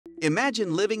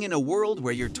Imagine living in a world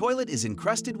where your toilet is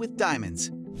encrusted with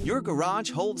diamonds, your garage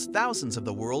holds thousands of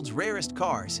the world's rarest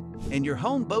cars, and your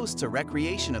home boasts a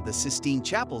recreation of the Sistine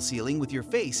Chapel ceiling with your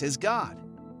face as God.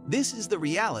 This is the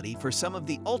reality for some of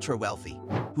the ultra-wealthy,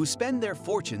 who spend their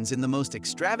fortunes in the most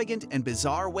extravagant and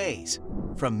bizarre ways.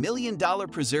 From million-dollar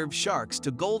preserved sharks to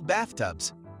gold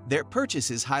bathtubs, their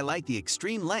purchases highlight the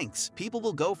extreme lengths people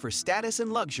will go for status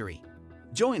and luxury.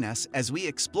 Join us as we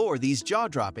explore these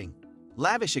jaw-dropping,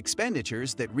 lavish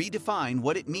expenditures that redefine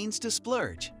what it means to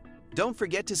splurge. Don't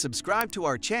forget to subscribe to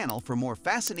our channel for more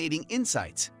fascinating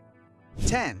insights.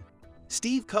 10.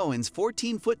 Steve Cohen's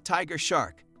 14-foot tiger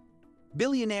shark.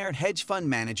 Billionaire hedge fund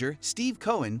manager Steve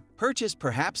Cohen purchased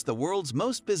perhaps the world's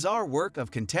most bizarre work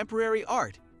of contemporary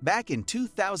art back in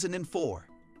 2004.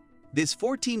 This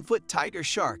 14-foot tiger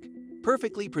shark,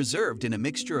 perfectly preserved in a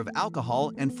mixture of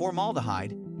alcohol and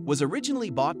formaldehyde, was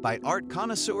originally bought by art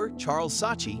connoisseur Charles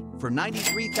Saatchi for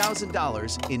 $93,000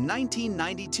 in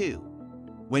 1992.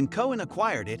 When Cohen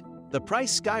acquired it, the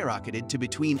price skyrocketed to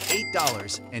between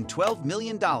 $8 and $12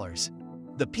 million.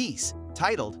 The piece,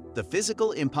 titled "The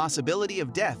Physical Impossibility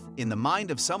of Death in the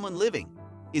Mind of Someone Living,"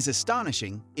 is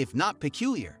astonishing, if not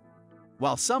peculiar.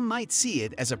 While some might see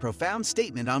it as a profound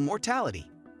statement on mortality,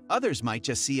 others might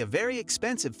just see a very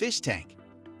expensive fish tank.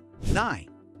 9.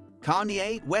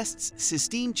 Kanye West's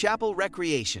Sistine Chapel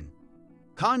recreation.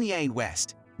 Kanye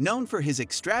West, known for his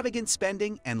extravagant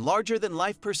spending and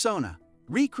larger-than-life persona,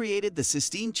 recreated the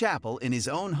Sistine Chapel in his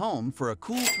own home for a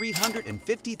cool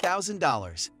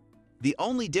 $350,000. The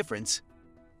only difference?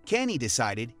 Kanye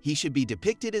decided he should be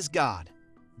depicted as God.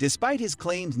 Despite his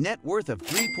claimed net worth of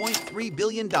 $3.3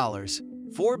 billion,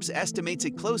 Forbes estimates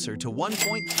it closer to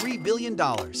 $1.3 billion,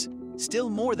 still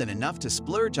more than enough to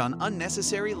splurge on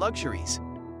unnecessary luxuries.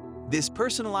 This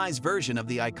personalized version of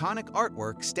the iconic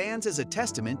artwork stands as a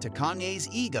testament to Kanye's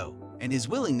ego and his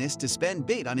willingness to spend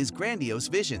big on his grandiose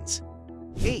visions.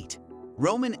 8.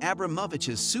 Roman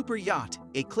Abramovich's super yacht,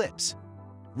 Eclipse.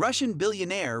 Russian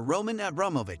billionaire Roman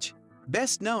Abramovich,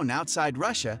 best known outside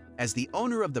Russia as the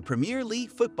owner of the Premier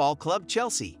League football club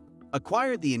Chelsea,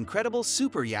 acquired the incredible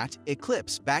super yacht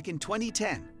Eclipse back in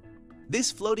 2010.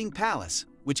 This floating palace,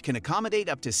 which can accommodate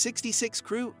up to 66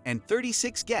 crew and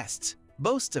 36 guests,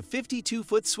 boasts a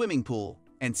 52-foot swimming pool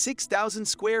and 6,000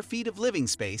 square feet of living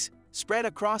space spread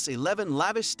across 11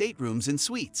 lavish staterooms and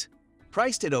suites.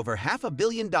 Priced at over $500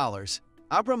 million,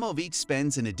 Abramovich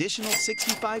spends an additional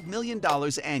 $65 million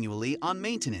annually on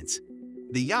maintenance.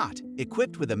 The yacht,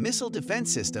 equipped with a missile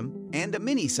defense system and a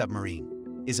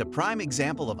mini-submarine, is a prime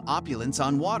example of opulence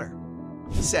on water.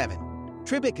 7.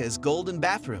 Tribeca's golden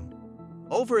bathroom.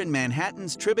 Over in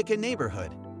Manhattan's Tribeca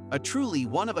neighborhood, a truly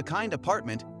one-of-a-kind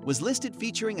apartment was listed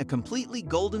featuring a completely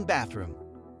golden bathroom.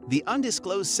 The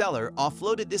undisclosed seller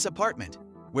offloaded this apartment,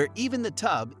 where even the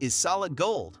tub is solid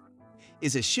gold.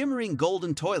 Is a shimmering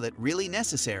golden toilet really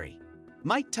necessary?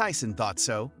 Mike Tyson thought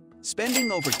so,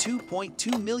 spending over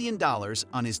 $2.2 million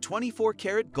on his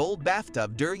 24-karat gold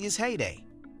bathtub during his heyday.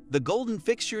 The golden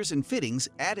fixtures and fittings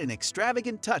add an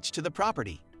extravagant touch to the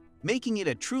property, making it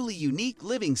a truly unique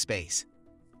living space.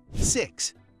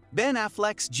 6. Ben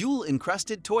Affleck's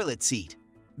jewel-encrusted toilet seat.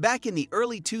 Back in the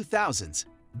early 2000s,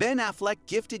 Ben Affleck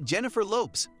gifted Jennifer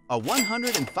Lopez a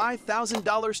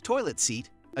 $105,000 toilet seat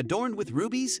adorned with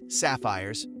rubies,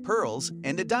 sapphires, pearls,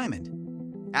 and a diamond.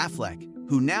 Affleck,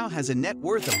 who now has a net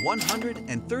worth of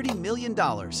 $130 million,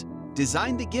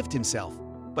 designed the gift himself,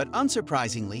 but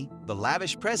unsurprisingly, the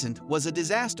lavish present was a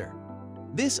disaster.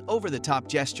 This over-the-top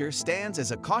gesture stands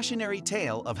as a cautionary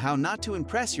tale of how not to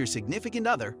impress your significant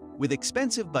other with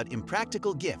expensive but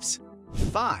impractical gifts.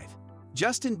 5.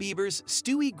 Justin Bieber's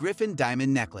Stewie Griffin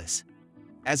diamond necklace.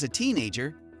 As a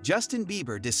teenager, Justin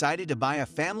Bieber decided to buy a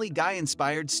Family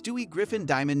Guy-inspired Stewie Griffin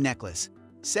diamond necklace,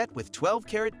 set with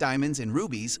 12-karat diamonds and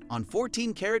rubies on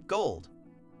 14-karat gold.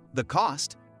 The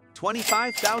cost?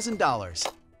 $25,000,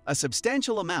 a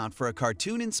substantial amount for a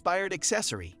cartoon-inspired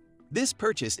accessory. This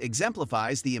purchase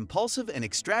exemplifies the impulsive and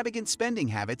extravagant spending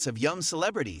habits of young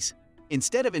celebrities.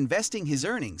 Instead of investing his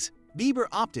earnings, Bieber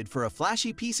opted for a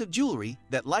flashy piece of jewelry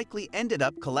that likely ended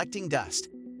up collecting dust.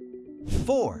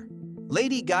 4.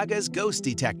 Lady Gaga's ghost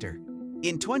detector.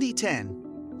 In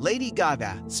 2010, Lady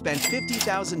Gaga spent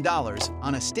 $50,000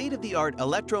 on a state-of-the-art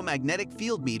electromagnetic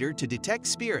field meter to detect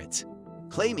spirits.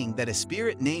 Claiming that a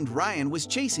spirit named Ryan was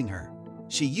chasing her,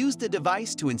 she used the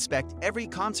device to inspect every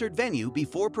concert venue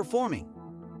before performing.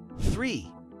 3.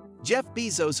 Jeff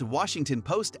Bezos' Washington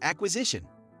Post acquisition.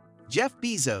 Jeff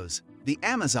Bezos, the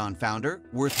Amazon founder,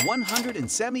 worth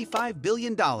 $175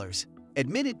 billion,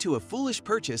 admitted to a foolish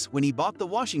purchase when he bought the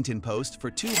Washington Post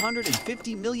for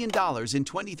 $250 million in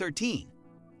 2013.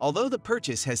 Although the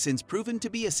purchase has since proven to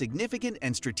be a significant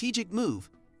and strategic move,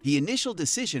 the initial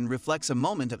decision reflects a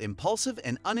moment of impulsive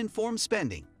and uninformed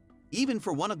spending, even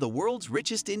for one of the world's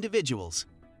richest individuals.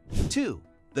 2.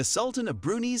 The Sultan of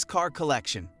Brunei's car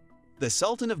collection. The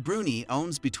Sultan of Brunei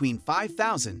owns between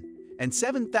 5,000 and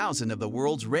 7,000 of the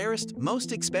world's rarest,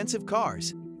 most expensive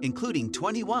cars, including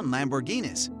 21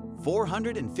 Lamborghinis,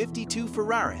 452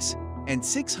 Ferraris, and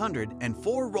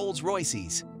 604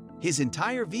 Rolls-Royces. His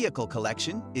entire vehicle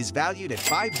collection is valued at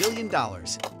 $5 billion,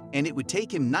 and it would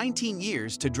take him 19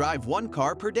 years to drive one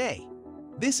car per day.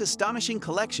 This astonishing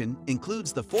collection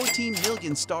includes the 14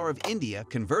 million Star of India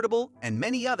convertible and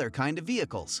many other kind of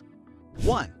vehicles.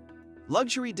 1.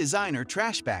 Luxury designer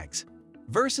trash bags.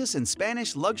 Versus and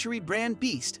Spanish luxury brand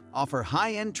Beast offer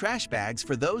high-end trash bags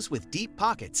for those with deep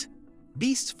pockets.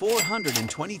 Beast's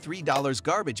 $423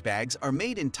 garbage bags are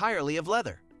made entirely of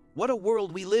leather. What a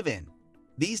world we live in!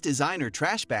 These designer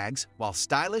trash bags, while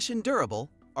stylish and durable,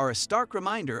 are a stark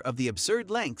reminder of the absurd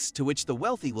lengths to which the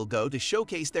wealthy will go to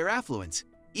showcase their affluence,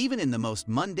 even in the most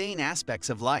mundane aspects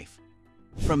of life.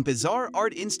 From bizarre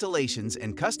art installations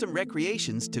and custom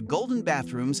recreations to golden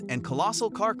bathrooms and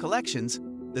colossal car collections,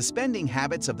 the spending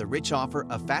habits of the rich offer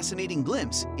a fascinating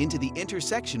glimpse into the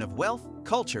intersection of wealth,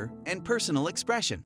 culture, and personal expression.